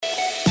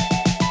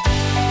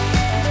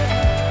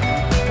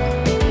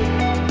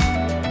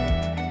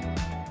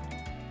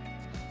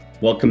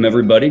Welcome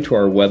everybody to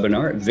our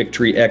webinar at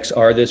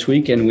VictoryXR this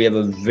week, and we have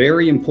a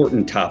very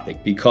important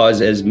topic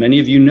because, as many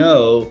of you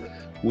know,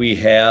 we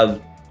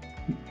have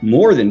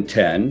more than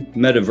 10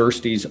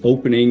 Metaversities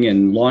opening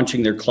and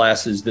launching their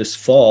classes this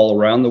fall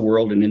around the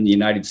world and in the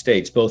United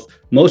States, both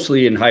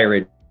mostly in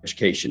higher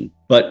education,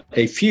 but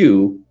a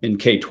few in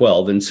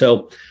K-12. And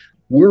so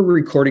we're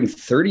recording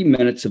 30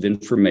 minutes of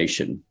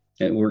information,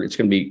 and it's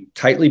going to be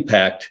tightly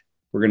packed.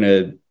 We're going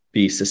to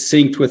be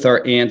succinct with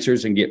our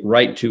answers and get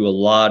right to a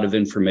lot of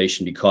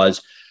information,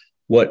 because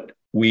what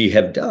we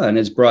have done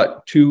is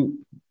brought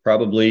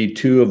probably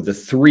two of the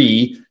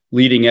three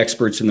leading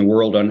experts in the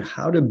world on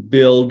how to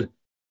build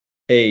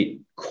a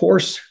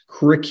course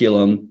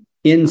curriculum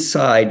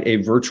inside a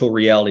virtual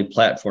reality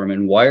platform.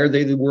 And why are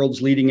they the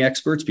world's leading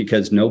experts?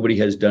 Because nobody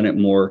has done it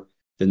more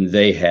than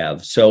they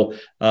have. So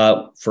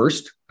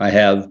first, I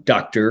have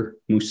Dr.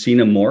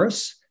 Musina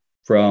Morris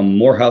from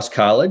Morehouse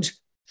College,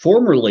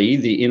 formerly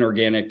the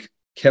inorganic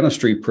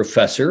chemistry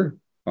professor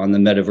on the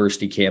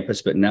Metaversity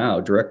campus, but now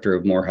director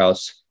of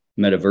Morehouse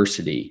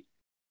Metaversity.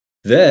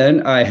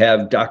 Then I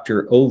have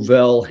Dr.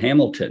 Ovell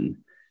Hamilton.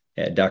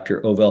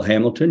 Dr. Ovell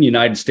Hamilton,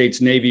 United States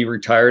Navy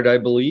retired, I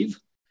believe,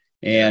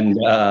 and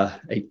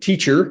a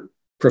teacher,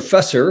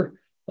 professor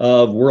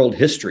of world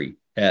history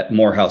at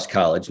Morehouse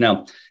College.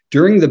 Now,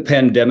 during the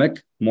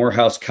pandemic,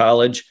 Morehouse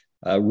College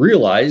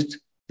realized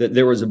that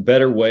there was a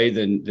better way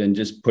than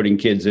just putting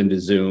kids into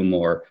Zoom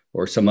or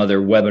some other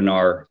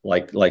webinar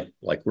like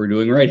we're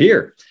doing right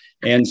here.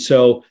 And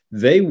so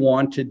they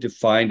wanted to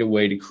find a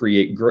way to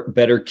create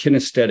better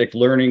kinesthetic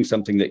learning,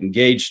 something that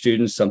engaged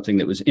students, something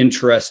that was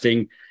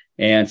interesting,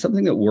 and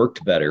something that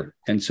worked better.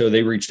 And so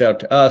they reached out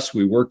to us.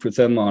 We worked with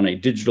them on a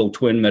digital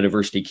twin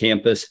Metaversity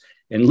campus,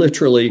 and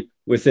literally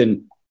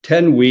within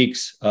 10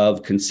 weeks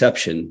of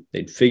conception,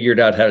 they'd figured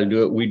out how to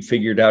do it. We'd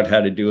figured out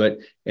how to do it.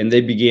 And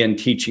they began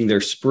teaching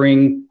their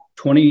spring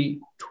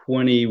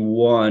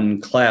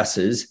 2021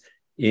 classes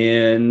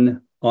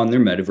on their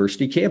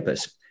Metaversity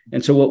campus.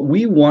 And so what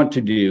we want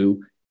to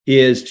do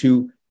is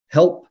to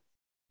help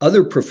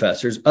other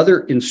professors,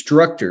 other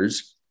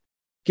instructors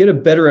get a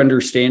better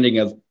understanding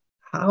of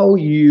how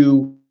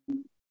you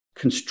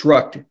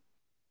construct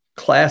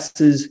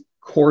classes,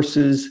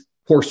 courses,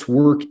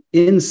 coursework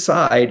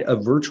inside a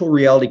virtual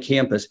reality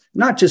campus,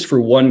 not just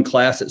for one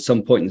class at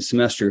some point in the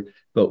semester,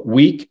 but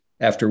week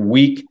after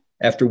week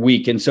after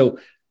week. And so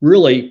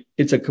really,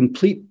 it's a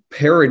complete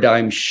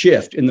paradigm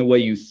shift in the way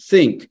you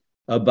think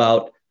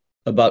about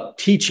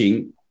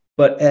teaching,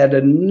 but at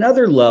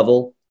another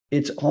level,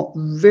 it's all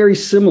very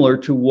similar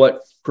to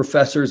what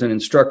professors and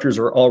instructors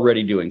are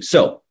already doing.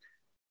 So,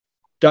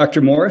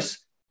 Dr. Morris,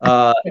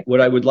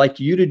 what I would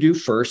like you to do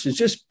first is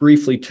just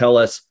briefly tell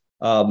us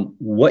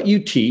what you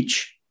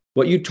teach,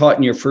 what you taught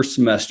in your first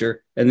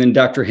semester, and then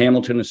Dr.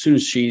 Hamilton, as soon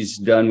as she's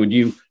done, would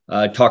you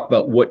talk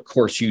about what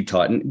course you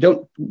taught? And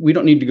we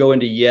don't need to go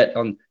into yet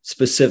on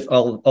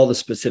all the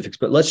specifics,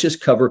 but let's just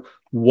cover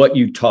what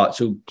you taught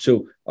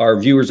so our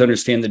viewers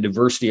understand the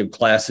diversity of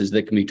classes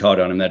that can be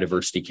taught on a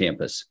Metaversity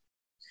campus.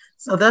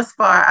 So thus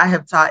far, I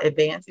have taught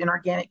Advanced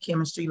Inorganic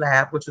Chemistry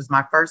Lab, which was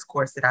my first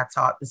course that I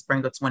taught the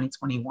spring of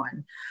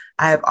 2021.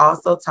 I have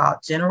also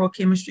taught General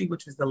Chemistry,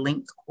 which was the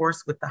linked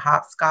course with the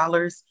HOP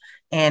scholars,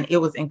 and it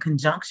was in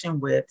conjunction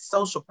with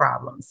social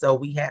problems. So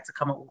we had to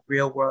come up with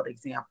real world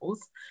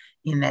examples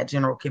in that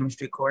General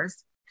Chemistry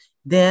course.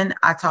 Then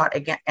I taught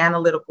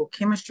Analytical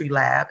Chemistry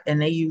Lab,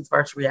 and they used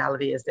virtual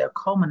reality as their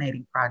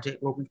culminating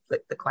project, where we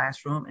flipped the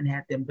classroom and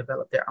had them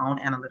develop their own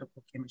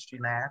Analytical Chemistry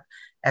Lab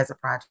as a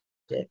project.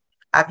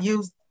 I've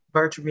used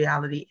virtual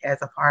reality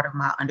as a part of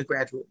my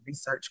undergraduate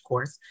research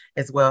course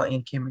as well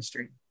in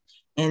chemistry.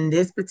 In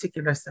this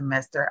particular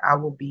semester, I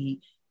will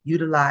be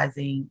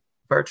utilizing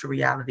virtual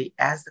reality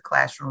as the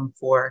classroom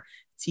for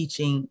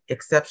teaching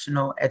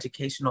exceptional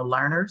educational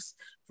learners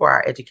for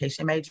our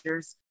education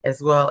majors, as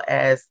well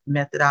as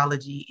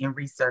methodology in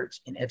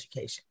research in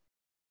education.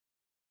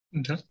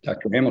 Okay.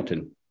 Dr.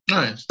 Hamilton. All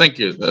right. Thank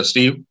you,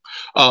 Steve.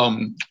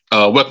 Welcome,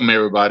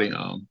 everybody.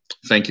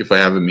 Thank you for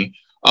having me.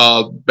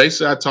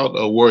 Basically, I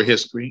taught world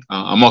history.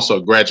 I'm also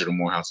a graduate of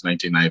Morehouse in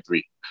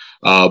 1993,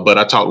 but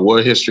I taught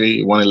world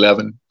history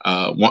 111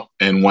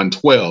 and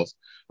 112.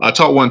 I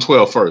taught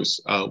 112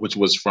 first, which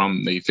was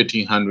from the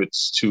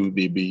 1500s to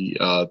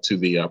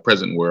the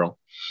present world,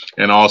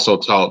 and also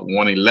taught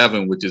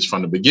 111, which is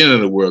from the beginning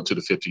of the world to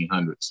the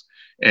 1500s.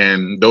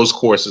 And those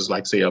courses,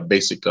 like say, are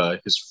basic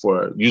is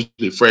for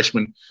usually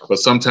freshmen, but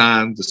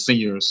sometimes the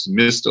seniors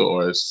missed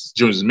or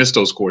juniors missed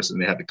those courses and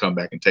they had to come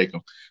back and take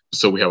them.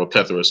 So we have a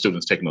plethora of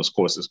students taking those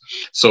courses.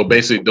 So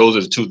basically, those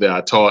are the two that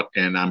I taught,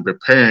 and I'm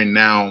preparing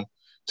now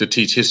to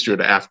teach history of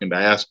the African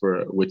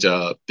diaspora, which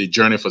the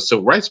Journey for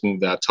Civil Rights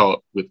movement that I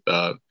taught with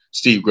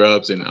Steve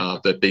Grubbs and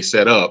that they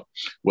set up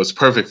was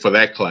perfect for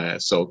that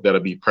class. So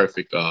that'll be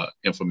perfect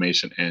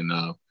information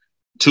and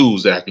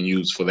tools that I can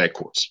use for that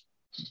course.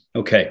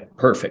 Okay,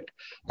 perfect.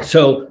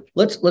 So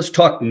let's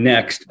talk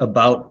next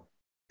about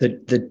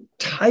the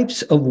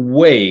types of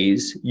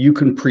ways you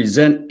can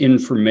present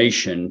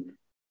information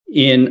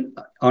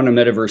on a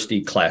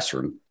Metaversity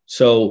classroom.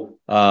 So,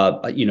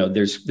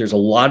 there's a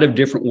lot of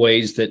different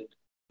ways that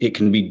it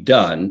can be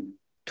done.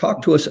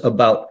 Talk to us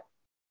about,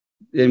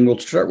 and we'll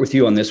start with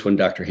you on this one,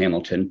 Dr.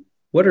 Hamilton.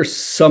 What are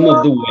some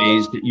of the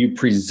ways that you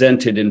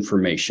presented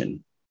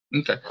information?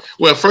 Okay.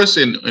 Well, first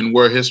in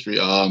world history,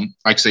 like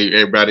I say,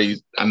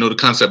 everybody, I know the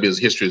concept is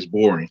history is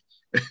boring.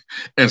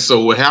 And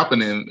so what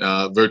happened in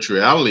virtual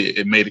reality,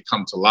 it made it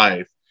come to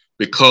life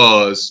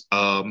because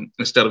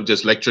instead of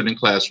just lecturing in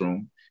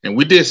classroom, and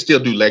we did still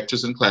do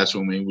lectures in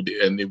classroom, and we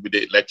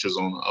did lectures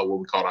on what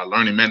we call our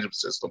learning management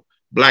system,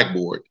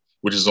 Blackboard,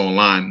 which is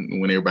online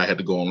when everybody had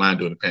to go online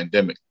during the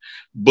pandemic.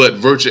 But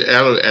virtual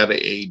reality added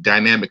a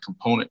dynamic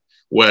component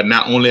where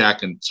not only I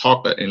can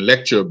talk and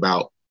lecture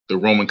about the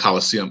Roman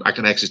Colosseum, I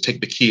can actually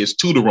take the kids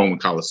to the Roman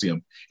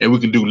Colosseum, and we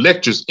can do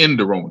lectures in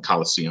the Roman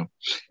Colosseum.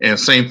 And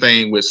same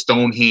thing with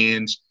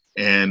Stonehenge.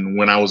 And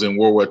when I was in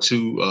World War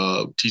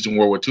II, teaching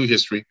World War II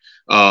history,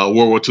 World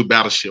War II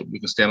battleship, we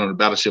can stand on the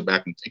battleship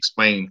back and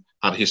explain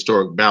how the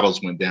historic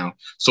battles went down.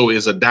 So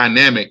it's a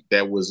dynamic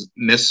that was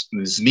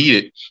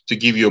needed to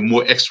give you a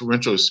more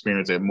experiential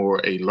experience and more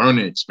a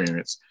learning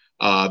experience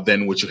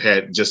than what you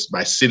had just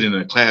by sitting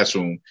in a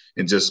classroom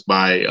and just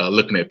by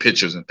looking at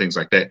pictures and things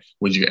like that,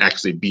 when you can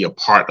actually be a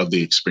part of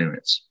the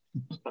experience.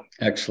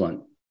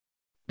 Excellent.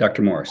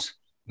 Dr. Morris.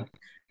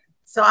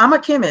 So I'm a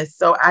chemist,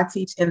 so I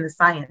teach in the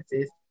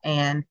sciences.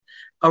 And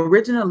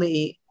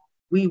originally,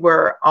 we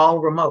were all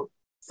remote.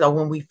 So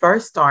when we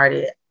first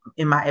started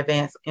in my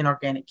advanced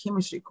inorganic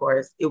chemistry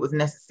course, it was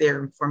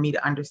necessary for me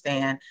to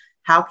understand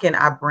how can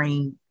I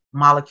bring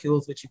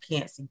molecules which you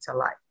can't see to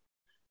life.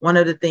 One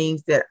of the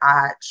things that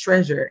I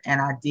treasured and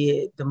I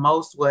did the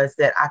most was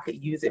that I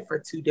could use it for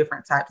two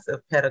different types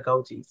of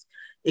pedagogies.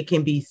 It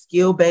can be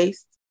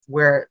skill-based,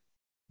 where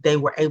they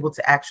were able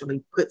to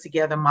actually put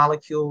together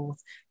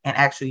molecules and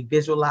actually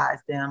visualize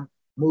them,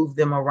 move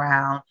them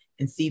around,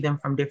 and see them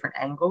from different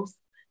angles.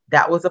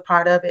 That was a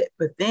part of it.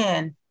 But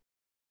then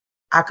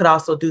I could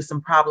also do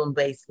some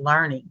problem-based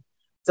learning.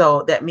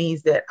 So that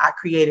means that I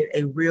created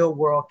a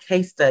real-world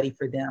case study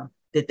for them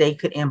that they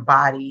could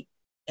embody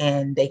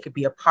and they could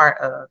be a part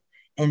of.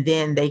 And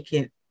then they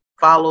can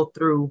follow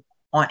through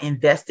on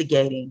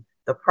investigating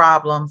the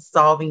problem,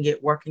 solving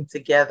it, working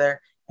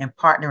together, and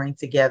partnering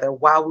together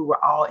while we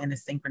were all in a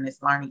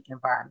synchronous learning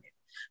environment.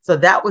 So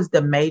that was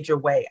the major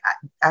way.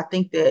 I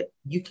think that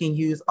you can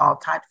use all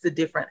types of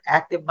different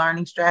active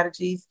learning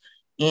strategies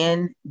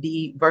in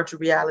the virtual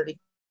reality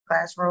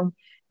classroom.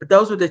 But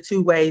those were the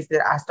two ways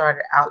that I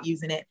started out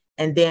using it.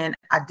 And then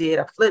I did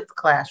a flipped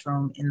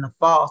classroom in the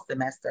fall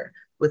semester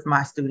with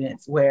my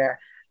students, where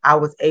I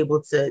was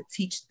able to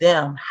teach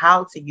them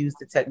how to use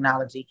the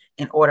technology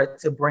in order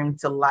to bring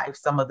to life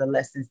some of the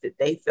lessons that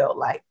they felt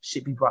like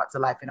should be brought to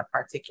life in a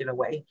particular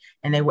way.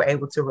 And they were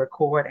able to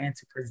record and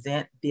to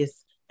present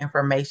this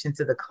information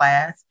to the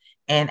class,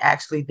 and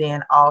actually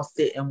then all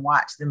sit and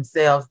watch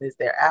themselves as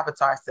their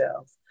avatar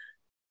selves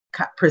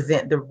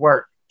present the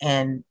work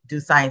and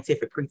do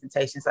scientific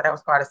presentations. So that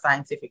was part of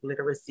scientific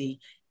literacy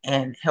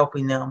and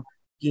helping them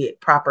get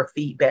proper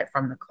feedback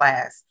from the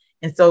class.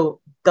 And so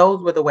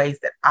those were the ways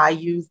that I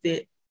used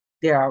it.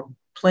 There are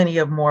plenty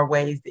of more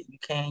ways that you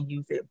can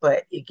use it,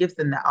 but it gives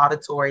them the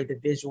auditory, the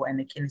visual, and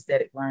the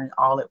kinesthetic learning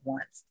all at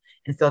once.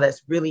 And so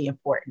that's really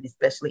important,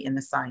 especially in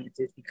the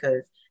sciences,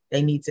 because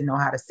they need to know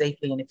how to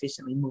safely and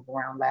efficiently move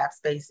around lab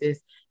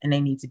spaces, and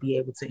they need to be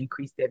able to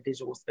increase their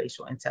visual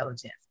spatial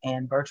intelligence.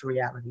 And virtual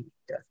reality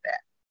does that.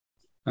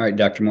 All right,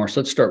 Dr. Morris,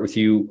 let's start with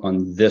you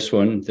on this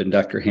one, then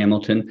Dr.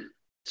 Hamilton.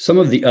 Some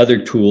of the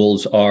other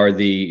tools are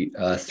the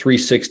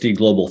 360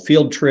 global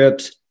field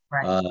trips,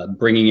 right.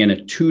 Bringing in a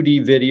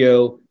 2D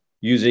video,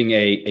 using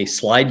a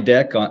slide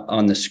deck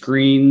on the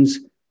screens,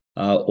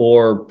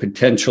 or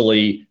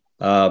potentially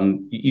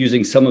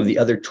using some of the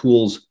other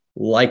tools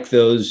like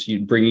those,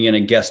 bringing in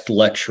a guest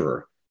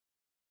lecturer.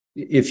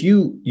 If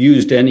you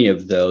used any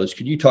of those,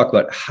 could you talk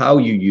about how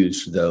you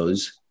used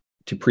those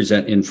to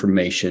present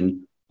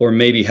information, or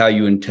maybe how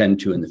you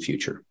intend to in the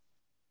future?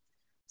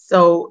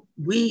 So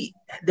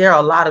there are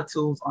a lot of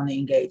tools on the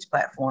Engage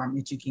platform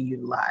that you can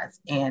utilize,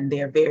 and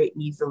they're very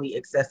easily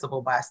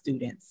accessible by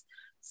students.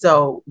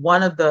 So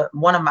one of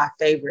my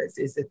favorites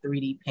is the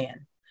 3D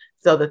pen.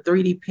 So the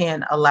 3D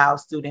pen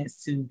allows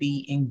students to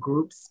be in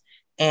groups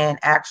and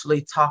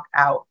actually talk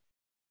out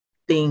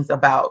things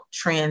about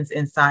trends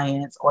in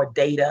science or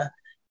data.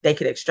 They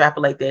could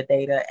extrapolate their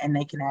data and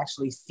they can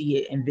actually see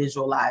it and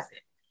visualize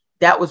it.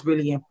 That was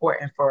really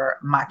important for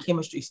my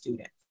chemistry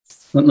students.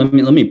 Let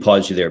me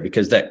pause you there,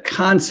 because that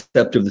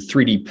concept of the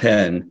 3D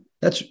pen,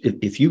 that's,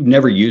 if you've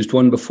never used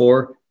one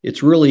before,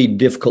 it's really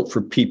difficult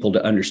for people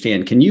to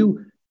understand. Can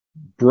you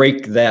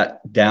break that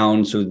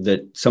down so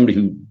that somebody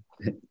who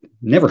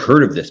never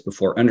heard of this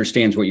before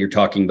understands what you're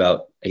talking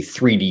about, a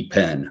 3D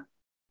pen?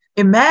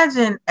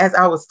 Imagine, as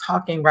I was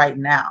talking right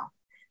now,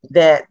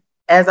 that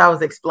as I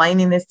was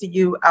explaining this to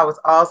you, I was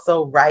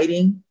also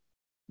writing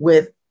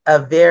with a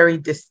very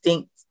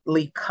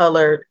distinctly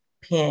colored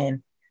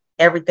pen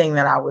everything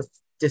that I was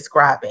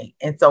describing.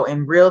 And so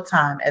in real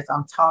time, as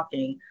I'm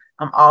talking,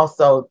 I'm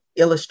also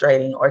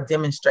illustrating or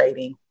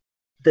demonstrating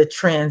the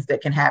trends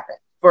that can happen.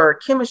 For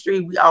chemistry,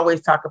 we always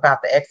talk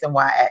about the X and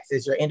Y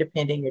axis, your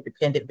independent, your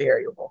dependent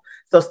variable.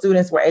 So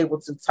students were able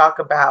to talk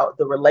about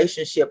the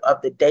relationship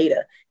of the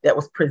data that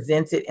was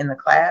presented in the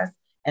class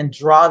and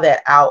draw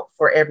that out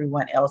for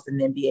everyone else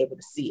and then be able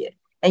to see it.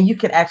 And you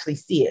can actually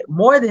see it.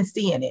 More than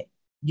seeing it,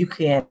 you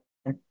can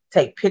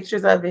take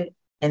pictures of it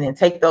and then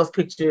take those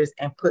pictures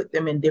and put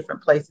them in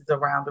different places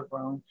around the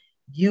room.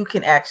 You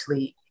can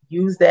actually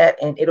use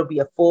that and it'll be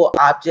a full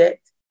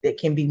object that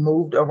can be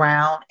moved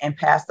around and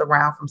passed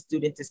around from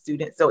student to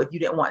student. So if you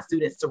didn't want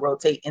students to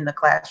rotate in the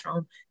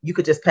classroom, you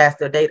could just pass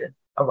their data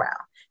around.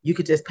 You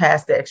could just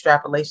pass the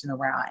extrapolation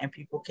around and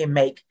people can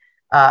make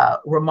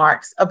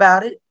remarks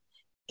about it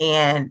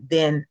and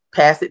then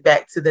pass it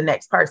back to the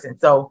next person.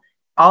 So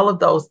all of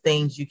those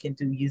things you can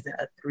do using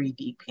a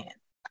 3D pen.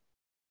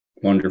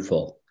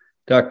 Wonderful.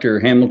 Dr.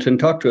 Hamilton,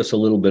 talk to us a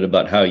little bit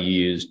about how you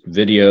used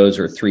videos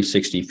or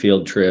 360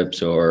 field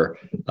trips or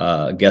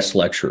guest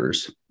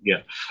lecturers.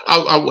 Yeah,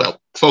 I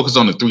focus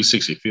on the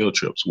 360 field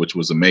trips, which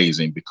was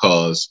amazing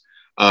because,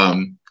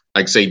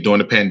 like say, during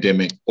the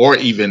pandemic or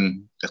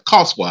even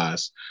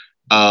cost-wise,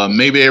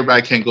 maybe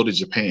everybody can't go to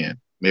Japan.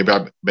 Maybe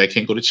everybody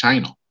can't go to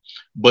China.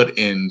 But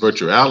in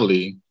virtual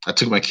reality, I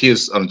took my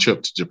kids on a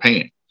trip to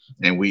Japan.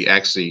 And we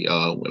actually,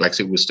 like I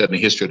said, we were studying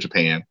the history of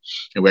Japan,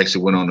 and we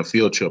actually went on a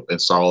field trip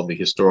and saw the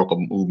historical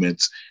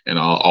movements and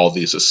all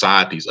the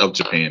societies of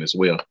Japan as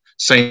well.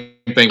 Same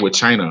thing with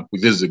China. We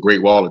visited the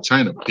Great Wall of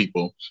China.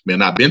 People may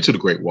not have been to the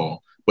Great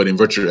Wall, but in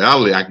virtual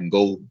reality, I can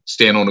go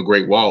stand on the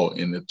Great Wall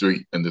in the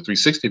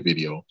 360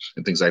 video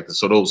and things like that.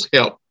 So those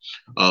help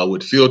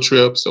with field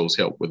trips. Those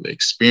help with the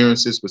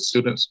experiences with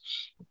students,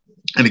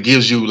 and it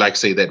gives you, like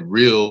say, that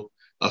real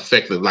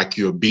effect of like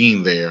you're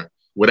being there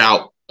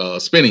without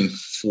spending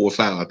 $4,000 or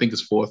 $5,000. I think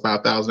it's $4,000 or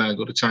 $5,000 to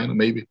go to China,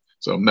 maybe.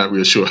 So I'm not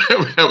real sure.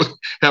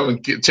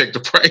 haven't checked the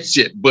price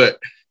yet, but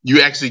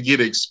you actually get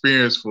an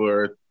experience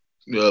for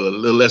a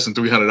little less than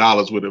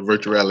 $300 with a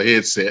virtual reality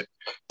headset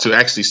to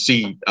actually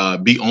see,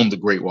 be on the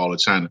Great Wall of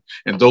China.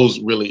 And those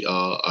really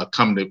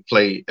come to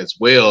play as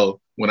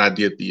well when I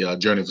did the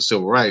Journey for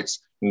Civil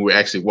Rights, when we were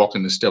actually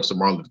walking the steps of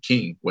Martin Luther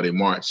King, where they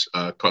marched,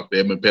 called the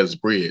Edmund Pettus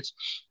Bridge,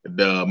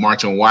 the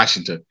March on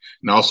Washington,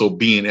 and also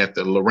being at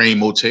the Lorraine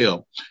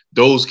Motel.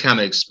 Those kind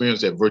of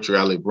experience that virtual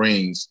reality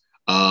brings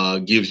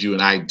gives you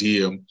an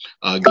idea,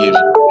 gives you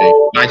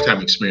a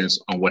lifetime experience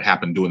on what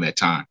happened during that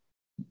time.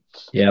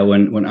 Yeah,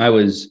 when I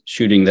was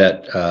shooting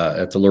that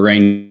at the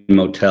Lorraine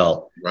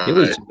Motel, right, it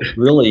was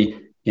really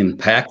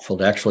impactful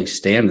to actually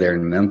stand there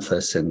in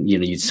Memphis, and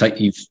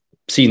you've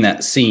seen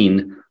that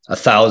scene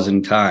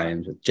 1,000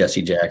 times with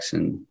Jesse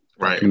Jackson,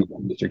 right,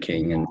 Mr.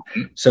 King, and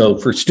so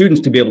for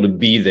students to be able to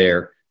be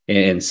there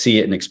and see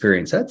it and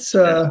experience, that's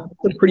a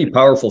pretty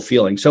powerful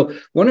feeling. So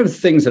one of the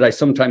things that I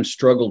sometimes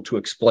struggle to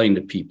explain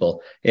to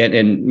people,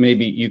 and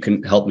maybe you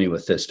can help me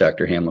with this,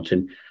 Dr.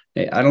 Hamilton.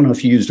 I don't know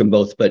if you used them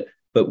both, but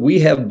we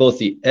have both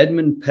the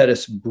Edmund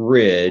Pettus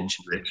Bridge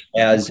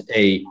as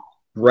a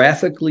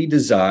graphically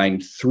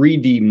designed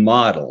 3D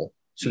model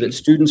so that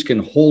students can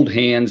hold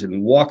hands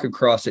and walk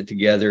across it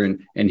together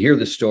and hear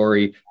the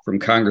story from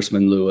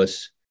Congressman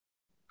Lewis.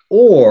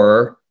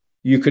 Or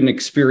you can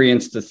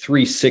experience the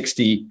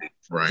 360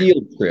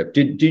 field trip.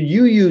 Did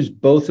you use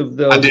both of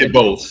those? I did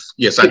both.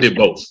 Yes, I did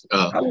both.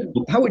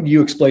 How would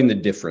you explain the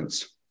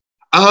difference?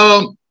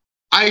 The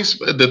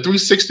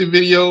 360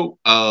 video,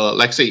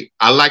 like I say,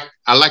 I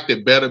liked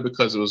it better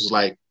because it was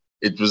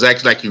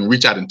actually like you can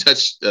reach out and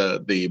touch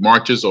the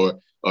marchers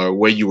or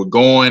where you were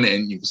going,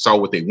 and you saw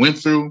what they went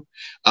through.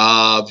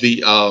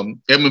 The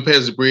Edmund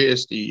Pettus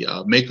Bridge, the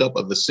makeup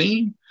of the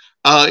scene,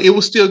 it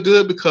was still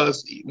good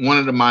because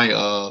one of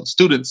my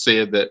students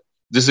said that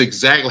this is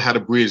exactly how the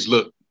bridge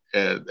looked.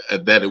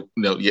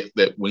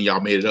 That when y'all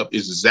made it up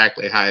is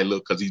exactly how it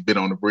looked because he's been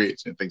on the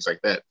bridge and things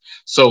like that.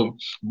 So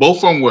both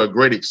of them were a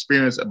great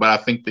experience, but I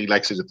think the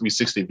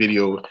 360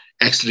 video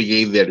actually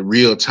gave that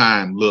real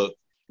time look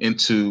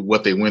into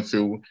what they went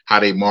through, how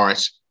they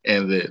marched,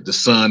 and the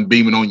sun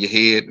beaming on your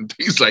head and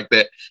things like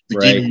that to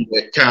give you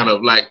that kind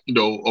of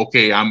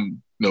okay,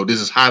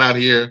 this is hot out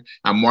here.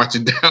 I'm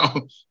marching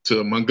down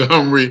to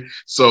Montgomery.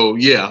 So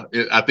yeah,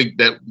 I think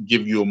that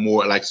give you a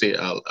more,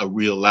 a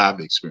real live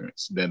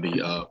experience than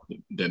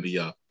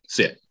the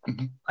set.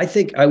 I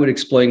think I would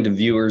explain to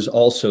viewers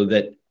also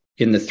that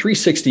in the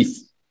 360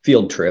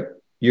 field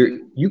trip,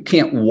 you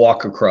can't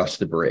walk across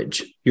the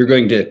bridge. You're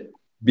going to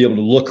be able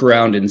to look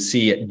around and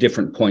see at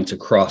different points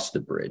across the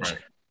bridge. Right.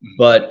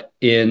 But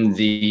in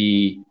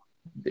the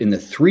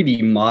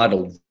 3D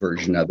model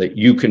version of it,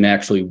 you can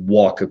actually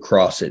walk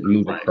across it and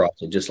move across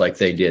it just like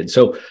they did.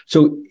 So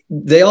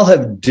they all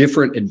have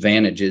different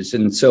advantages.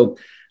 And so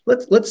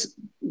let's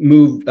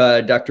move,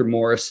 Dr.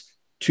 Morris,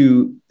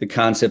 to the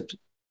concept.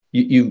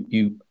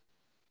 You're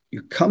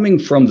coming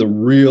from the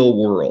real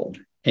world,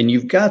 and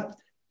you've got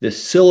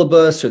this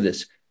syllabus or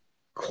this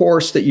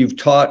course that you've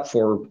taught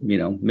for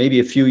maybe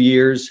a few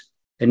years,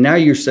 and now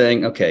you're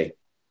saying, okay,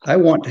 I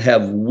want to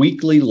have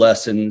weekly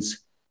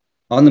lessons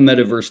on the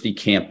Metaversity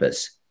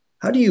campus.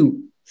 How do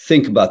you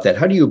think about that?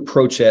 How do you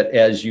approach that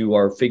as you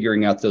are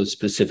figuring out those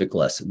specific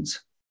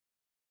lessons?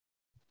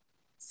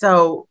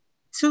 So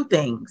 2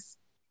 things.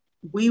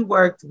 We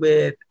worked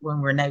with,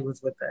 when Renee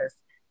was with us,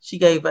 she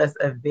gave us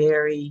a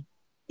very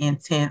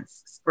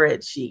intense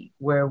spreadsheet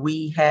where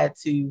we had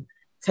to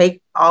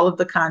take all of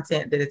the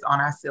content that is on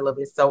our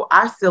syllabus. So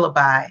our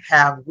syllabi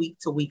have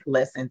week-to-week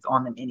lessons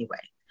on them anyway.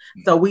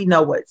 So we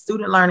know what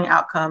student learning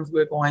outcomes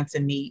we're going to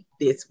meet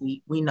this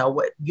week. We know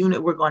what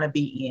unit we're going to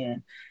be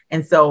in.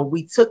 And so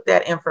we took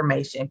that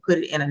information, put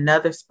it in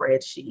another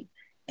spreadsheet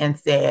and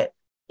said,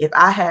 if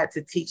I had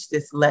to teach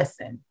this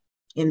lesson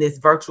in this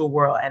virtual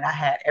world and I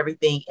had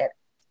everything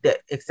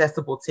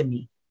accessible to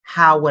me,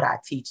 how would I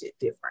teach it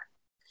different?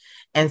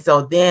 And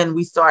so then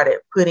we started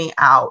putting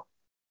out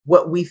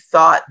what we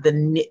thought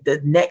the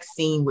next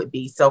scene would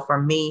be. So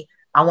for me,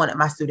 I wanted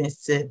my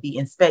students to be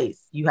in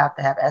space. You have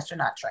to have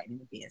astronaut training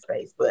to be in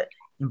space, but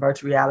in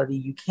virtual reality,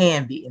 you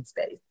can be in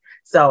space.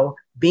 So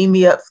beam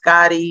me up,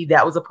 Scotty,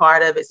 that was a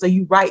part of it. So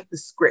you write the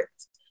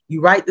script.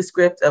 You write the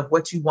script of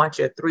what you want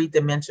your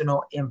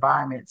 3-dimensional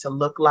environment to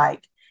look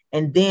like.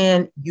 And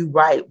then you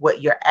write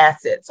what your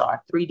assets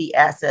are, 3D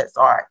assets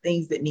are,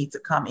 things that need to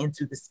come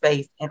into the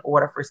space in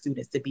order for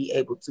students to be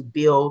able to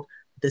build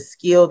the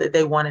skill that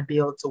they want to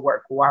build, to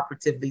work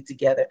cooperatively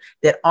together,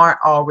 that aren't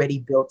already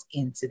built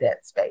into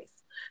that space.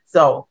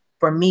 So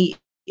for me,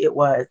 it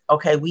was,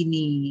 okay, we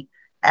need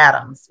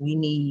atoms, we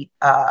need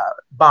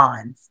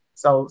bonds.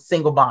 So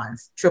single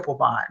bonds, triple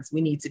bonds.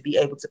 We need to be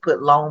able to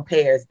put lone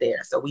pairs there.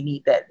 So we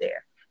need that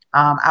there.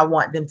 I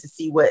want them to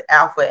see what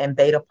alpha and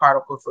beta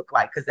particles look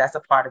like, because that's a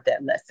part of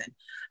that lesson.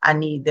 I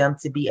need them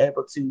to be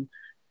able to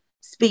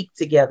speak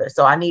together.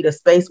 So I need a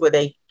space where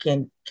they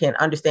can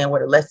understand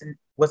what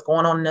what's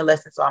going on in the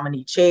lesson. So I'm gonna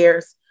need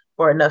chairs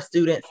for enough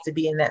students to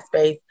be in that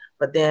space.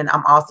 But then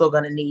I'm also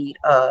gonna need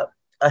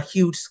a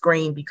huge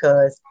screen,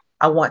 because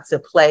I want to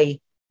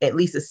play at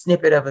least a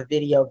snippet of a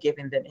video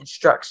giving them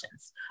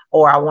instructions,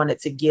 or I wanted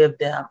to give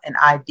them an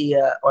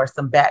idea or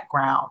some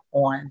background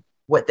on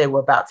what they were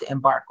about to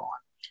embark on.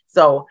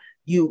 So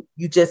you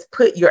just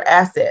put your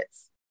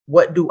assets.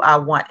 What do I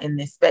want in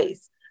this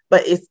space?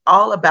 But it's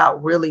all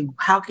about really,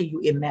 how can you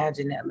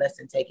imagine that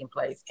lesson taking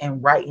place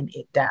and writing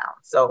it down?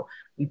 So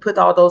we put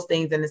all those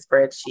things in the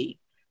spreadsheet.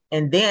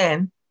 And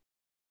then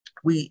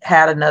we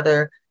had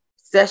another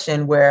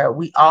session where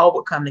we all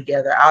would come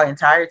together, our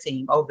entire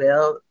team,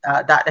 Obel,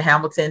 Dr.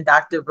 Hamilton,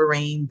 Dr.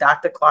 Vereen,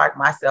 Dr. Clark,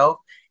 myself,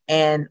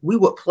 and we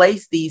would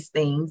place these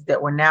things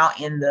that were now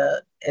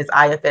as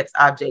IFX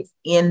objects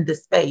in the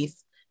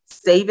space,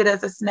 save it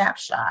as a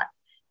snapshot,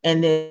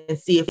 and then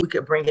see if we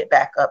could bring it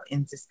back up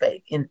into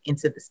space,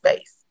 into the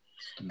space.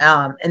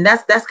 And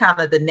that's kind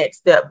of the next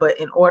step.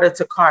 But in order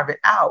to carve it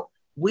out,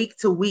 week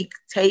to week,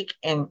 take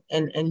and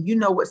you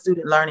know what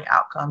student learning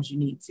outcomes you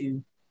need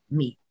to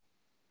meet.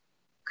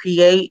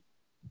 Create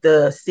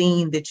the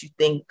scene that you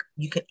think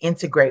you can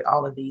integrate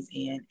all of these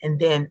in, and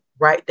then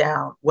write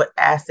down what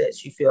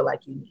assets you feel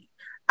like you need.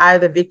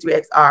 Either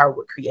VictoryXR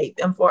would create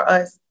them for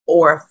us,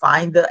 or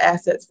find the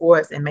assets for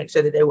us and make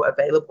sure that they were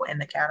available in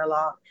the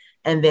catalog.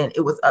 And then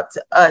it was up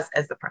to us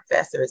as the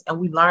professors, and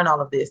we learn all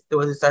of this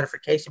through the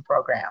certification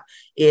program,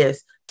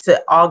 is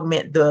to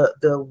augment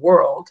the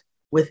world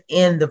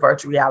within the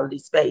virtual reality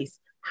space,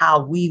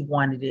 how we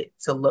wanted it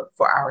to look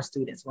for our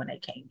students when they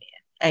came in.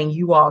 And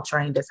you all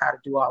trained us how to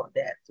do all of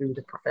that through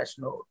the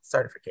professional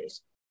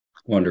certification.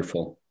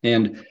 Wonderful.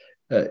 And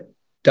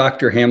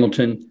Dr.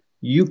 Hamilton,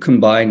 you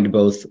combined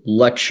both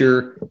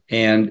lecture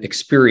and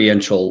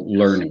experiential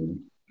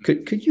learning.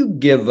 Could you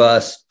give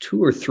us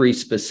 2 or 3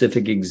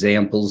 specific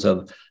examples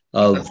of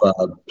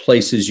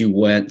places you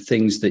went,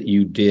 things that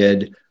you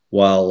did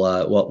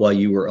while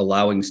you were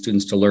allowing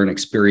students to learn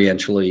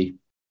experientially?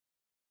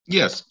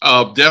 Yes,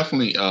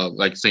 definitely.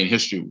 Like saying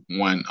History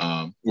 1,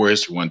 War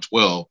History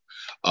 112.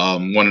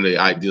 One of the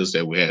ideas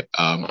that we had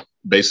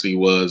basically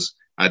was,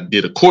 I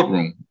did a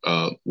courtroom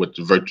with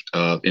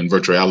in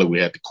virtual reality. We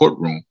had the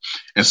courtroom,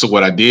 and so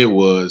what I did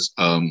was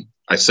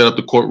I set up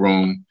the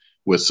courtroom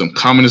with some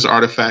communist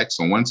artifacts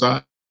on one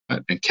side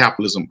and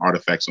capitalism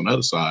artifacts on the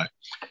other side,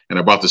 and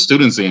I brought the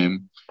students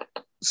in.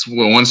 So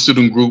one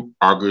student group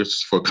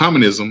argues for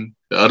communism,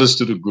 the other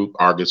student group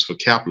argues for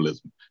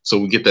capitalism. So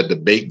we get that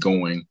debate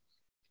going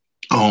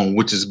on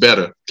which is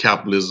better,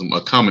 capitalism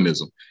or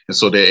communism. And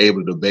so they're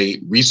able to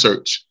debate,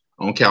 research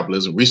on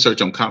capitalism,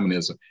 research on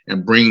communism,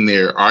 and bring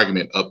their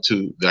argument up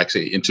to, like I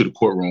say, into the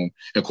courtroom.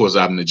 And of course,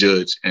 I'm the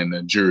judge and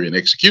the jury and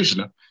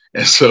executioner.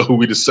 And so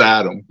we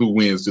decide on who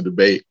wins the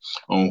debate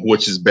on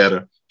which is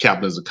better,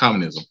 capitalism or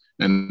communism.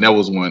 And that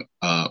was one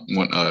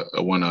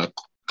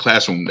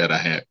classroom that I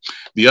had.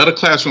 The other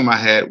classroom I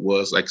had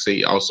was, like I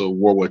say, also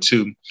World War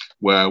II,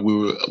 where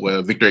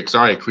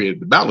VictoryXR had created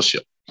the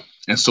battleship.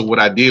 And so what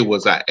I did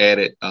was I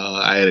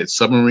added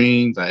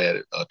submarines, I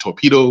added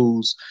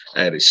torpedoes,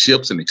 I added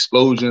ships and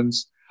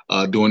explosions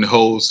during the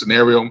whole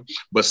scenario.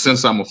 But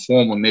since I'm a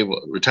former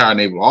retired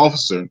naval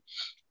officer,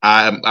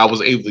 I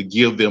was able to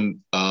give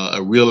them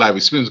a real life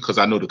experience, because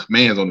I know the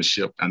commands on the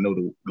ship. I know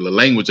the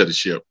language of the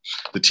ship,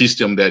 to teach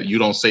them that you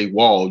don't say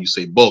wall, you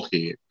say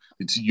bulkhead.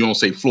 You don't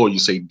say floor, you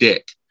say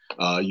deck.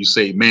 You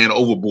say man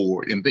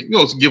overboard, and to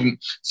give them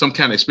some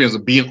kind of experience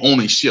of being on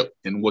a ship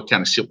and what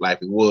kind of ship life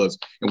it was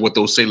and what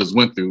those sailors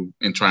went through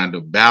in trying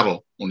to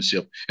battle on the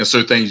ship. And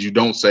certain things you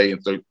don't say,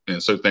 and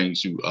certain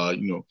things you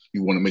want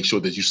to make sure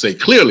that you say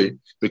clearly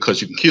because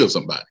you can kill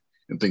somebody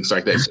and things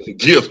like that. So to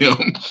give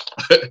them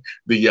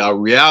the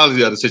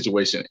reality of the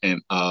situation,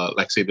 and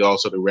like I said,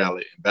 also the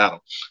reality in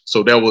battle.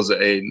 So that was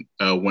a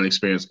one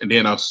experience. And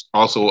then I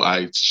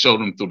showed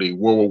them through the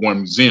World War I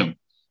museum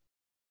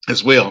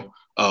as well.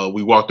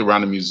 We walked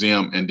around the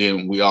museum, and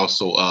then we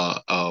also,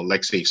 like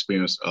I say,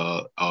 experienced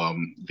the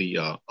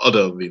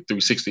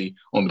 360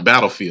 on the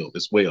battlefield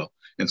as well.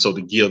 And so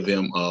to give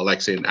them, like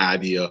I said, an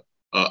idea.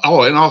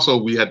 And also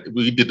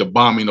we did the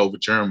bombing over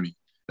Germany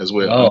as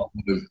well.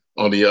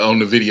 On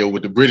the video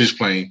with the British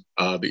plane.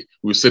 We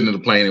were sitting in the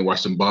plane and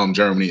watched them bomb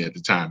Germany at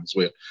the time as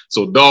well.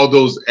 So all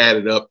those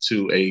added up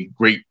to a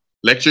great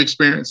lecture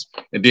experience.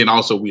 And then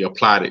also we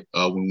applied it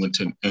when we went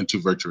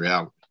into virtual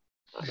reality.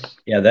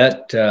 Yeah,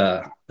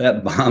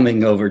 that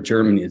bombing over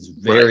Germany is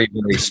very,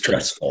 very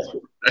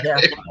stressful. Yeah,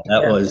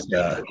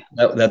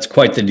 that's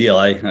quite the deal.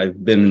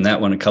 I've been in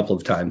that one a couple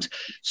of times.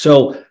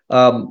 So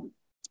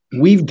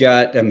we've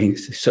got,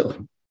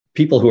 so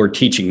people who are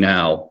teaching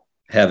now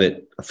have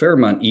it a fair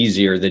amount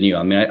easier than you.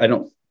 I mean, I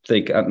don't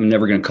think, I'm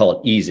never going to call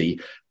it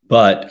easy,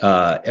 but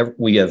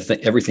we have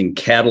everything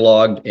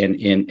cataloged and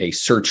in a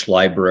search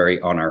library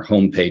on our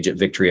homepage at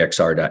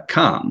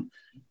VictoryXR.com.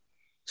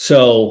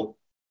 So,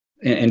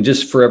 and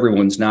just for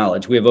everyone's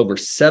knowledge, we have over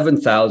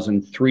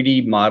 7,000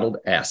 3D modeled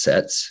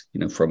assets,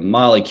 from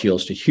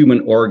molecules to human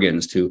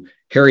organs to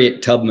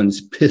Harriet Tubman's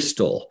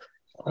pistol,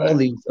 all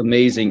these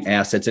amazing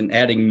assets, and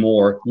adding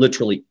more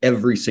literally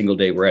every single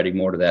day. We're adding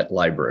more to that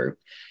library.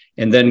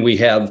 And then we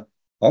have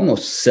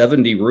almost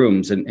 70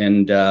 rooms.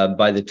 And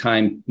by the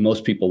time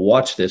most people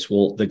watch this,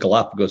 the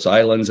Galapagos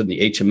Islands and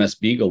the HMS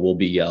Beagle will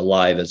be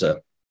live as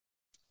a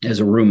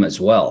room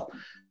as well.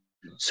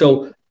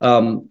 So,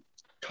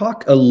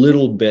 talk a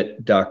little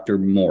bit, Dr.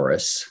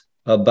 Morris,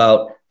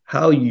 about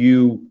how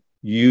you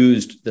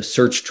used the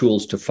search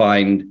tools to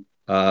find,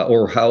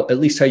 or how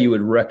you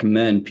would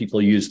recommend people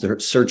use the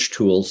search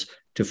tools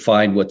to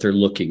find what they're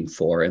looking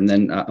for. And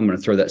then I'm going to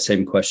throw that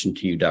same question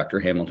to you, Dr.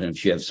 Hamilton,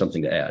 if you have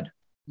something to add.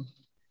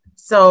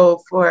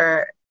 So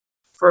for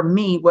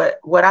me,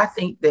 what I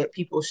think that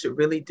people should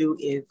really do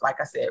is,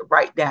 like I said,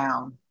 write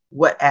down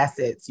what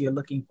assets you're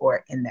looking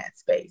for in that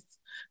space.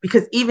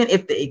 Because even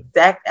if the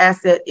exact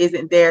asset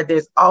isn't there,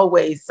 there's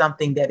always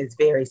something that is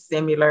very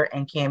similar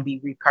and can be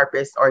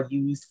repurposed or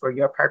used for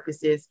your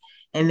purposes.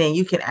 And then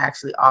you can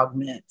actually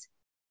augment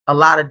a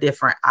lot of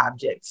different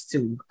objects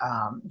to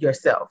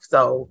yourself.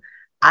 So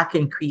I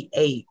can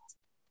create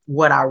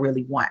what I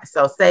really want.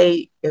 So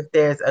say if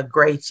there's a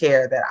gray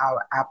chair that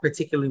I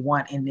particularly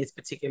want in this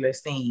particular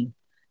scene,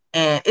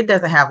 and it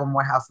doesn't have a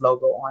Morehouse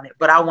logo on it,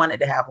 but I wanted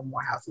to have a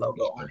Morehouse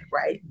logo on it,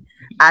 right?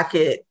 I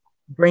could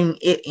bring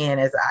it in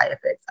as an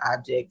IFX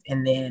object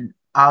and then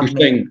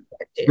augment.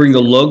 Bring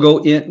the logo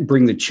in,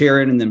 bring the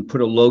chair in, and then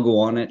put a logo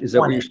on it. Is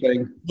that what you're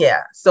saying?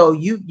 Yeah. So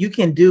you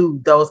can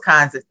do those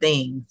kinds of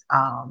things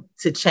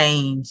to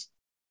change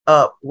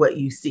up what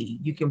you see.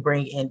 You can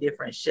bring in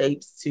different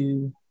shapes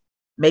to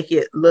make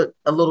it look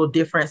a little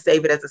different,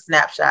 save it as a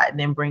snapshot, and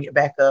then bring it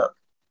back up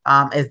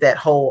as that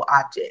whole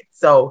object.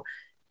 So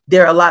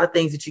there are a lot of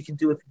things that you can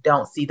do if you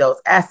don't see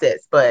those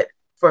assets. But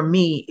for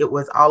me, it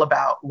was all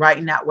about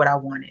writing out what I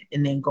wanted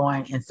and then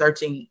going and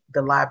searching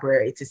the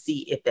library to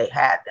see if they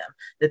had them.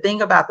 The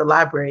thing about the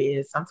library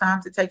is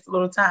sometimes it takes a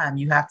little time.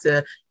 You have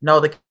to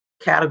know the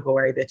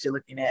category that you're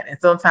looking at. And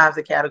sometimes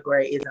the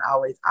category isn't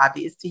always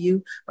obvious to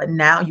you, but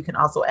now you can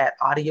also add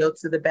audio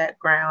to the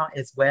background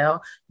as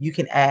well. You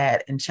can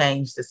add and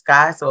change the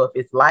sky. So if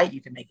it's light, you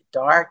can make it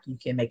dark, you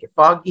can make it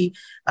foggy.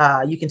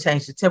 You can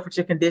change the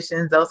temperature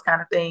conditions, those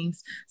kind of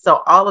things.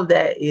 So all of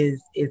that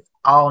is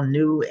all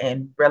new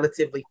and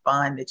relatively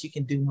fun that you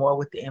can do more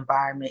with the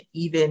environment,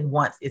 even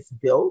once it's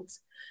built.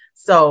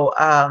 So,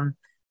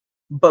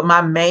 but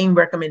my main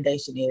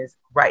recommendation is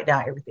write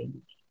down everything you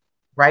need.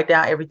 Write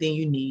down everything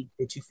you need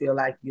that you feel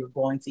like you're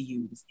going to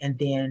use, and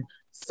then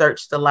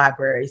search the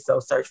library. So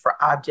search for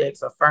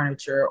objects or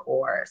furniture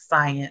or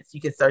science.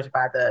 You can search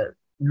by the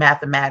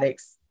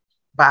mathematics,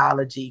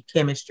 biology,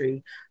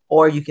 chemistry,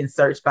 or you can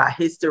search by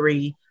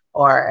history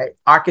or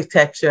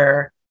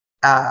architecture.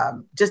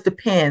 Just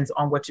depends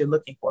on what you're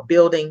looking for.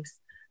 Buildings,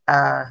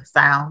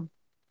 sound,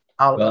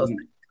 all of those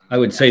things. I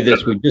would say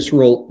this: we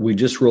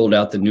just rolled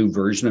out the new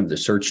version of the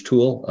search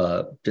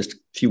tool just a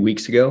few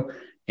weeks ago,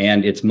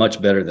 and it's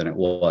much better than it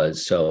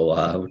was.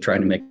 So we're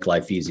trying to make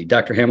life easy.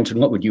 Dr. Hamilton,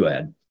 what would you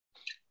add?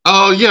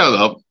 Oh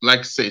yeah,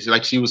 like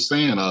she was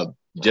saying,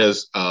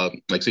 just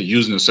like I say,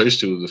 using the search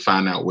tool to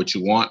find out what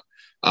you want.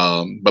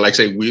 But like I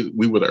say,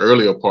 we were the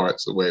earlier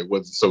parts where it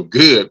wasn't so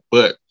good.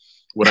 But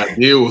what I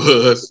did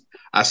was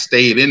I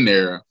stayed in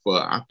there for,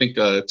 I think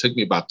it took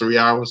me about 3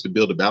 hours to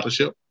build a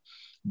battleship.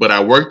 But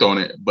I worked on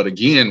it. But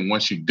again,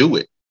 once you do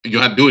it, you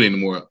don't have to do it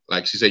anymore.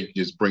 Like she said, you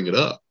just bring it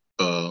up.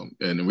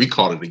 and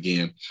recall it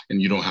again,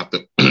 and you don't have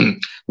to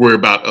worry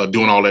about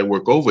doing all that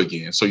work over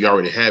again. So you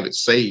already have it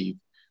saved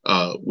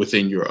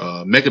within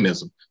your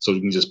mechanism, so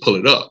you can just pull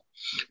it up.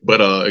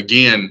 But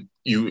again,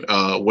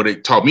 what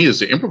it taught me is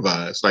to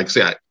improvise. Like I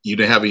said, you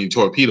didn't have any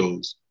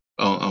torpedoes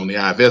on the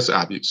IFS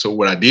object. So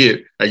what I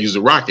did, I used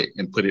a rocket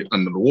and put it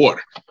under the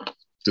water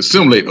to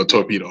simulate a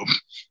torpedo.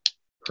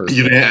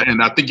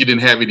 And I think you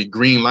didn't have any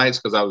green lights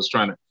because I was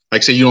trying to,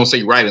 like say, you don't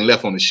say right and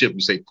left on the ship,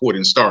 you say port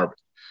and starboard.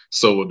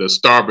 So the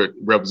starboard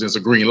represents a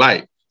green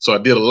light. So I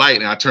did a light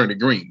and I turned it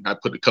green. I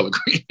put the color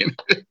green in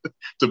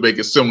to make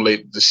it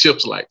simulate the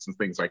ship's lights and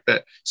things like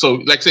that. So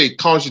like I say, it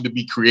calls you to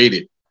be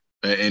creative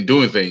and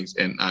doing things,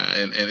 and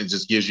it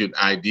just gives you an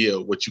idea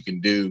of what you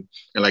can do.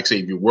 And like I say,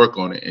 if you work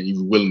on it and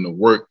you're willing to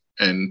work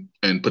and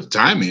put the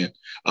time in,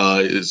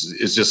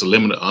 it's just a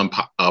limited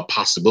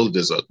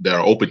possibilities that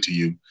are open to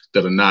you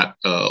that are not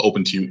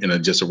open to you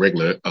in just a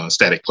regular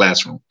static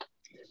classroom.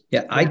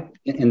 Yeah,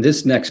 and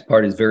this next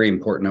part is very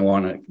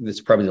important. This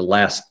is probably the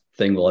last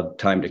thing we'll have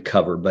time to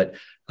cover, but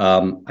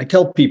I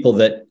tell people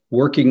that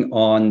working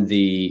on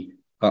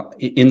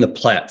in the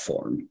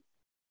platform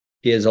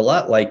is a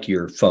lot like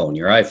your phone,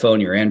 your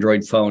iPhone, your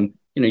Android phone.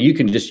 You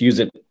can just use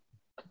it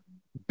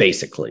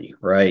basically,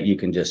 right? You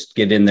can just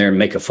get in there and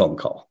make a phone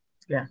call.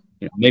 Yeah.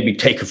 Maybe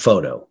take a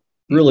photo,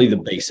 really the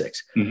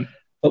basics. Mm-hmm.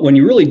 But when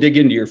you really dig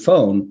into your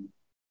phone,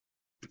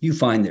 you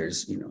find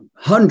there's,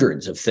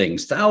 hundreds of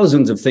things,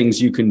 thousands of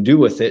things you can do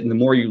with it. And the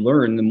more you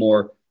learn, the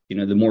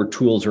more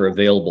tools are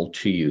available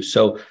to you.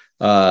 So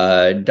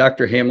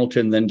Dr.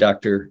 Hamilton, then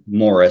Dr.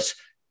 Morris,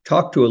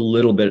 talk to a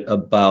little bit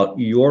about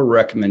your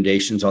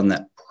recommendations on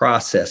that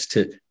process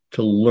to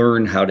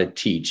learn how to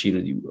teach.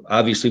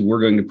 Obviously we're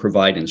going to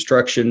provide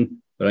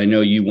instruction, but I know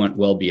you went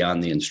well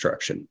beyond the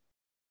instruction.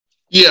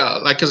 Yeah,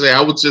 like I say,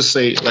 I would just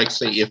say,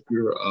 if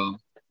you're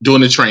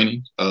doing the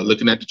training,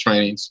 looking at the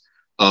trainings,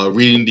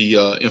 reading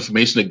the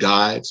information, the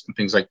guides and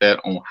things like that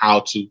on how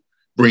to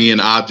bring in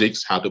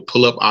objects, how to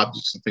pull up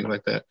objects and things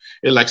like that.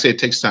 Like I say, it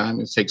takes time.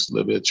 It takes a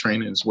little bit of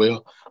training as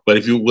well. But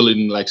if you're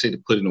willing, like say, to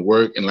put in the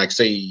work, and like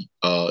say,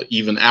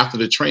 even after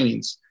the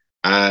trainings,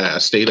 I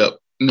stayed up,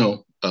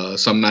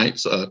 some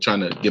nights trying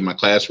to get my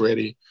class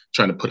ready,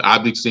 trying to put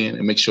objects in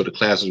and make sure the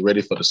class is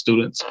ready for the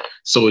students.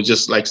 So it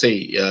just like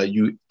say,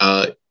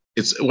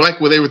 it's like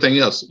with everything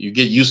else. You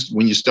get used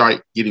when you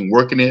start getting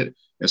work in it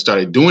and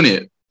started doing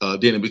it,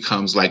 then it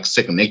becomes like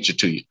second nature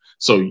to you.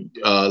 So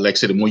like I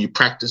said, the more you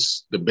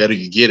practice, the better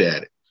you get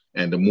at it.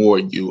 And the more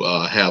you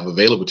have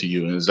available to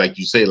you. And it's like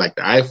you say, like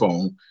the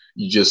iPhone,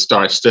 you just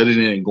start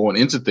studying it and going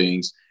into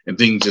things and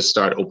things just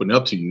start opening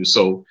up to you.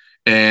 So,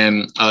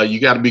 and you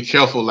got to be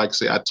careful. Like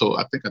say, I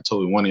think I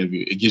told one of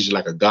you, it gives you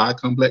like a God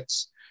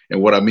complex.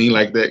 And what I mean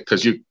like that,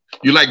 because you're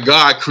like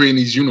God creating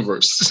these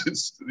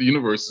universes,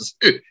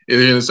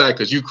 inside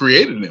because you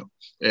created them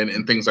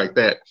and things like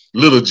that.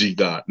 Little G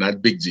God,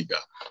 not big G God.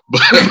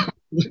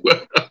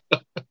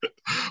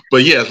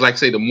 But yeah, like I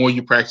say, the more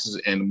you practice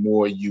and the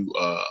more you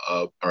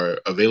are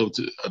available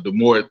to, the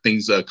more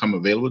things come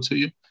available to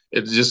you.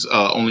 It just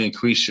only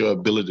increase your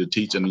ability to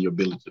teach and your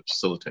ability to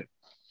facilitate.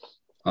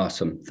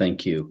 Awesome.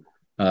 Thank you.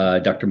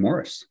 Dr.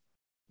 Morris.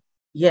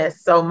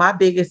 Yes. So my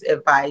biggest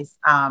advice,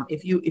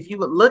 if you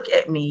would look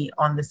at me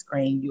on the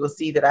screen, you will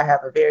see that I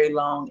have a very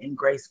long and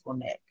graceful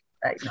neck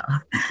right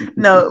now.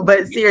 No,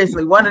 but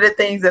seriously, one of the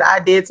things that I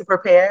did to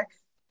prepare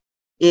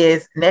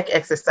is neck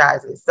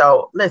exercises.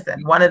 So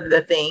listen, one of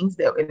the things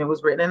that, and it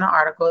was written in an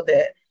article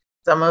that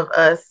some of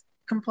us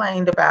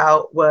complained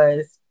about,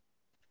 was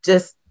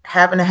just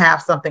having to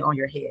have something on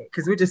your head,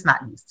 because we're just not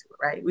used to it,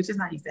 right? We're just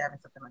not used to having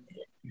something on your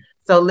head.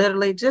 So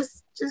literally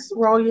just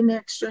roll your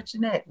neck, stretch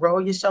your neck,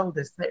 roll your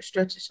shoulders,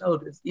 stretch your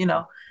shoulders,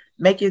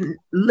 make it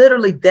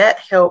literally. That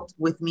helped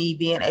with me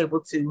being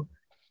able to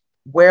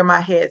wear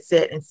my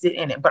headset and sit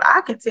in it. But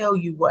I can tell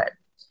you what,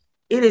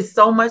 it is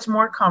so much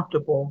more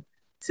comfortable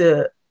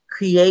to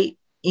create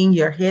in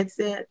your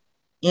headset,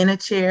 in a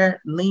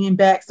chair, leaning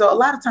back. So a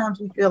lot of times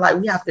we feel like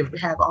we have to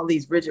have all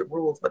these rigid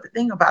rules. But the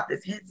thing about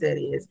this headset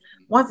is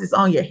once it's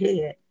on your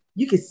head,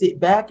 you can sit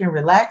back and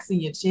relax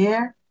in your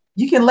chair.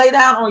 You can lay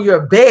down on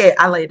your bed.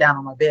 I lay down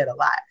on my bed a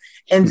lot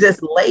and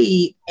just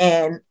lay,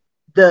 and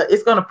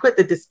it's going to put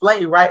the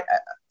display right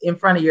in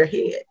front of your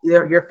head,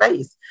 your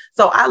face.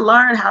 So I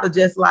learned how to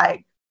just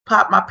like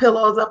pop my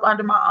pillows up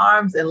under my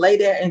arms and lay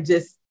there and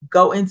just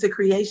go into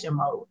creation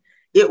mode.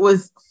 It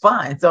was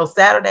fun. So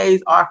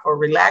Saturdays are for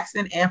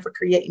relaxing and for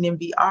creating in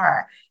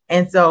VR.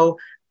 And so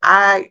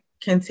I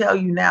can tell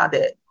you now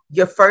that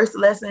your first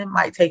lesson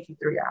might take you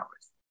 3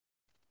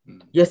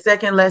 hours. Your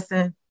second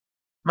lesson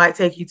might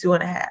take you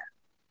 2.5.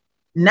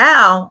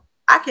 Now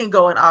I can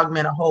go and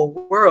augment a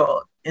whole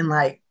world in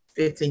like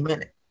 15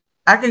 minutes.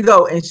 I can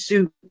go and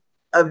shoot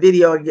a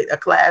video and get a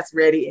class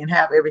ready and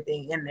have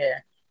everything in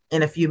there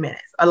in a few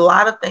minutes. A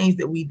lot of things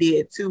that we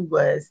did too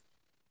was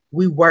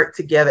we worked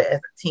together as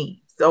a team.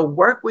 So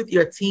work with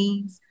your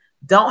teams.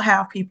 Don't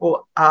have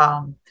people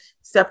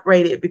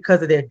separated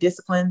because of their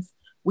disciplines.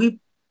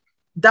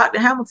 Dr.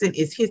 Hamilton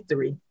is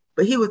history,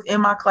 but he was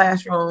in my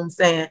classroom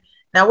saying,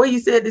 now where you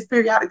said this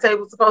periodic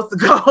table is supposed to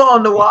go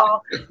on the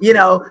wall, you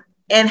know,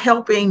 and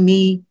helping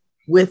me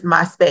with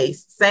my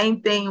space.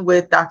 Same thing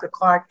with Dr.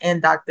 Clark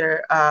and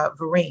Dr.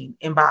 Vereen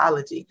in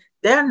biology.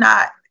 They're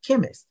not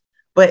chemists,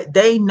 but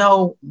they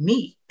know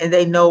me and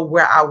they know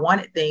where I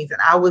wanted things.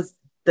 And I was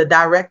the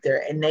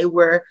director and they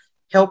were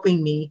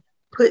helping me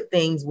put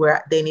things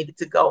where they needed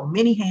to go.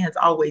 Many hands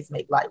always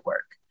make light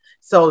work.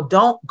 So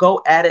don't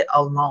go at it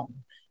alone.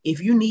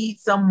 If you need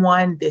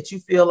someone that you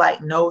feel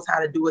like knows how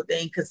to do a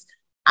thing, because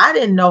I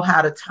didn't know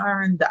how to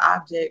turn the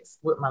objects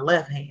with my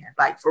left hand.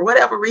 Like for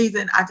whatever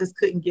reason, I just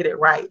couldn't get it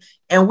right.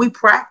 And we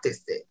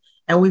practiced it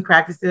and we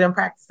practiced it and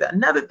practiced it.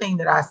 Another thing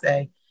that I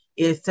say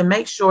is to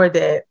make sure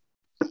that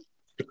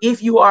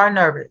if you are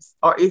nervous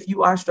or if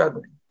you are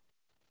struggling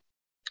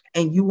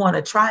and you want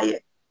to try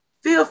it,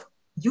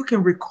 you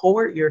can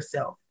record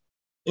yourself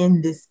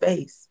in this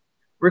space.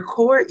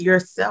 Record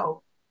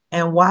yourself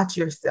and watch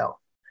yourself.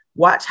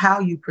 Watch how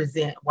you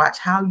present. Watch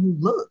how you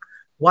look.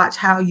 Watch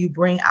how you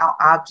bring out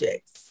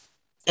objects.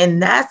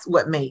 And that's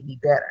what made me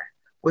better,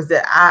 was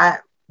that I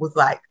was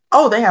like,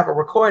 oh, they have a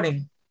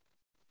recording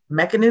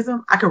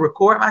mechanism. I can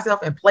record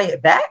myself and play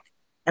it back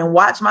and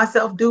watch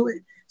myself do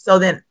it. So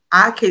then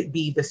I could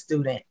be the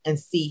student and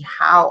see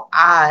how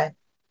I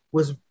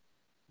was,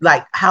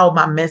 like how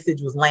my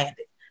message was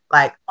landed.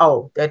 Like,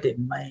 oh, that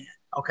didn't land.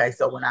 Okay,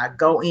 so when I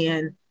go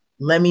in,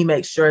 let me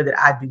make sure that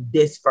I do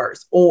this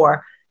first.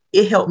 Or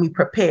it helped me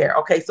prepare.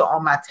 Okay, so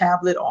on my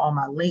tablet or on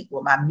my link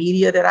with my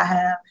media that I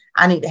have,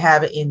 I need to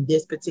have it in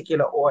this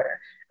particular order.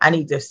 I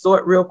need to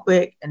sort real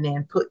quick and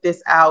then put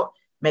this out,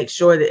 make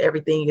sure that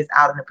everything is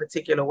out in a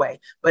particular way.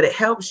 But it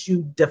helps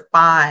you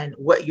define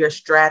what your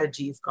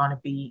strategy is going to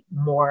be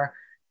more,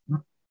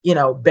 you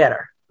know,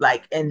 better.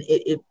 Like, and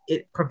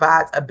it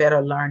provides a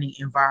better learning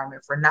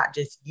environment for not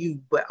just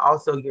you, but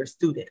also your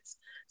students.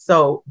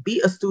 So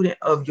be a student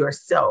of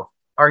yourself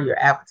or your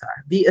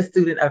avatar. Be a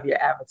student of your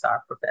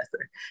avatar,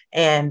 professor.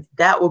 And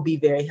that will be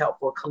very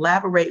helpful.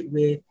 Collaborate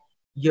with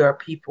your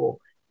people,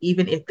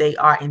 even if they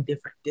are in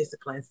different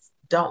disciplines.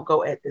 Don't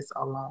go at this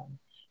alone.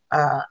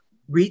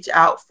 Reach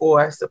out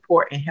for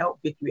support and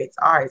help.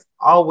 VictoryXR is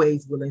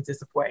always willing to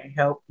support and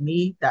help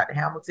me, Dr.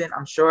 Hamilton.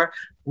 I'm sure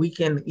we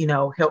can, you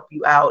know, help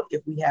you out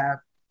if we have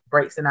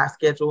breaks in our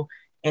schedule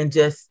and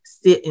just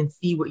sit and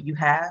see what you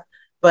have.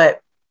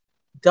 But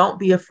don't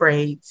be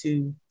afraid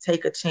to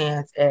take a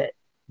chance at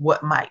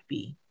what might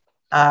be.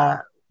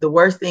 The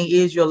worst thing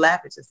is you'll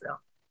laugh at yourself,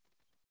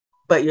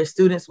 but your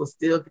students will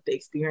still get the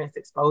experience,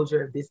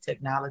 exposure of this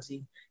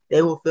technology.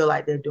 They will feel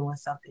like they're doing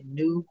something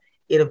new.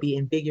 It'll be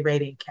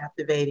invigorating and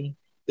captivating.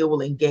 It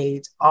will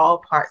engage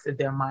all parts of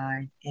their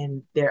mind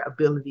and their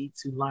ability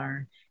to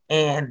learn.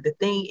 And the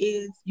thing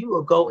is, you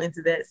will go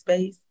into that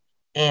space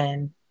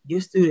and your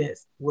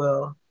students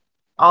will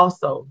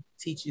also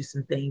teach you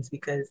some things,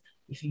 because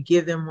if you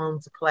give them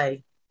room to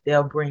play,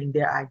 they'll bring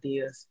their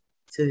ideas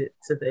to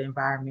the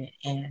environment,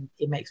 and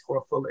it makes for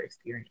a fuller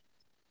experience.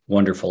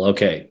 Wonderful.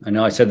 Okay. I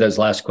know I said that was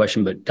last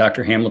question, but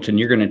Dr. Hamilton,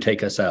 you're going to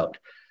take us out.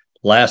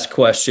 Last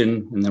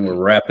question, and then we're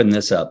wrapping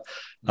this up.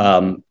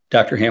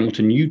 Dr.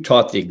 Hamilton, you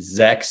taught the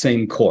exact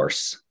same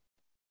course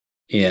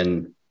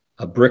in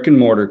a brick and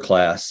mortar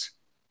class,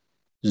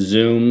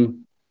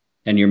 Zoom,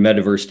 and your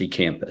Metaversity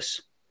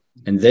campus.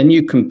 And then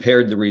you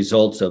compared the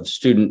results of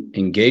student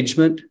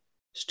engagement,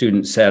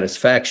 student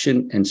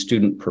satisfaction, and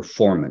student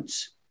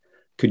performance.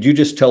 Could you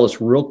just tell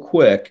us real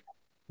quick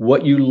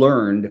what you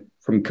learned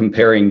from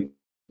comparing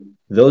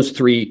those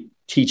three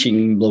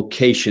teaching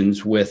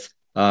locations with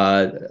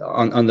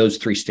on those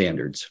three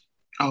standards?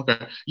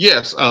 Okay.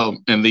 Yes.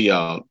 And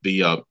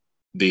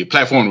the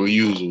platform we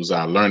used was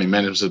our learning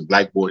management,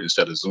 Blackboard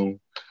instead of Zoom.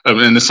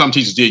 And some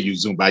teachers did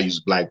use Zoom, but I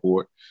used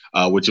Blackboard,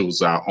 which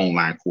was our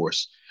online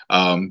course.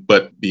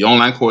 But the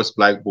online course,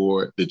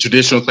 Blackboard, the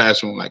traditional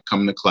classroom, like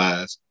coming to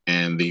class,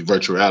 and the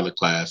virtual reality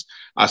class,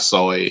 I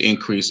saw an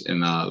increase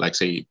in, like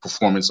say,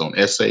 performance on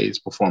essays,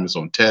 performance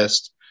on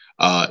tests,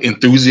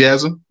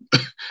 enthusiasm,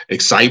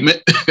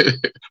 excitement,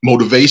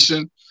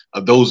 motivation.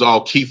 Those are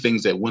all key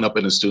things that went up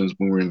in the students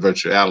when we were in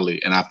virtual reality.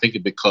 And I think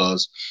it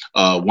because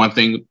one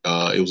thing,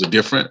 it was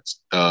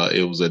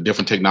a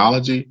different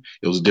technology,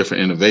 it was a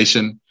different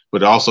innovation,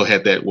 but it also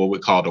had that what we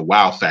call the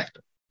wow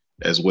factor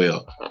as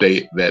well.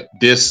 That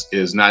this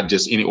is not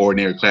just any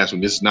ordinary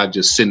classroom. This is not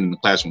just sitting in the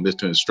classroom listening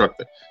to an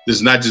instructor. This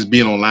is not just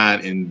being online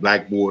in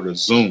Blackboard or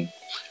Zoom.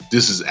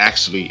 This is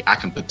actually, I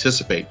can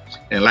participate.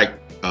 And like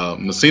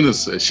Messina,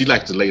 she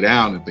likes to lay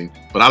down and things,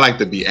 but I like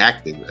to be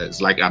active.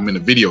 It's like I'm in a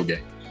video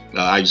game.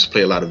 I used to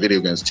play a lot of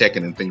video games, Tekken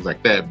and things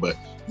like that, but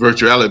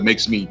virtual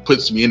reality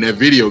puts me in that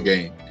video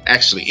game,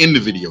 actually in the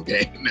video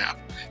game now.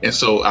 And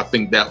so I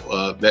think that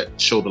that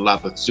showed a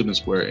lot of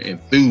students were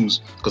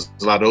enthused, because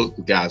a lot of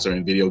those guys are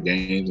in video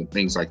games and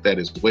things like that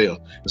as well.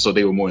 And so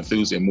they were more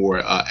enthused and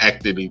more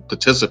actively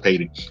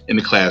participating in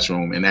the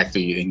classroom and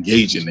actively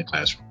engaging in the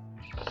classroom.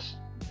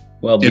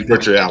 Well, in the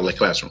virtual reality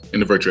classroom.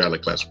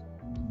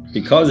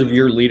 Because of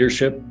your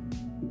leadership,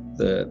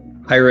 the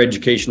higher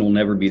education will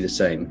never be the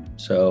same.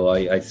 So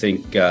I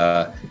think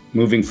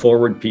moving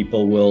forward,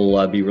 people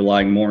will be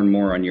relying more and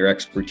more on your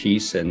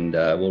expertise, and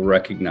will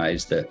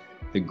recognize the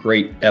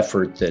great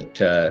effort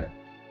that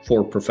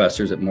 4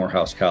 professors at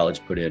Morehouse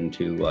College put in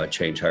to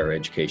change higher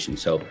education.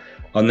 So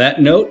on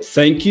that note,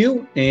 thank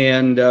you.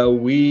 And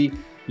we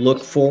look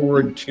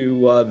forward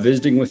to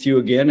visiting with you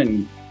again,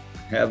 and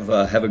have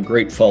a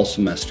great fall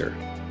semester.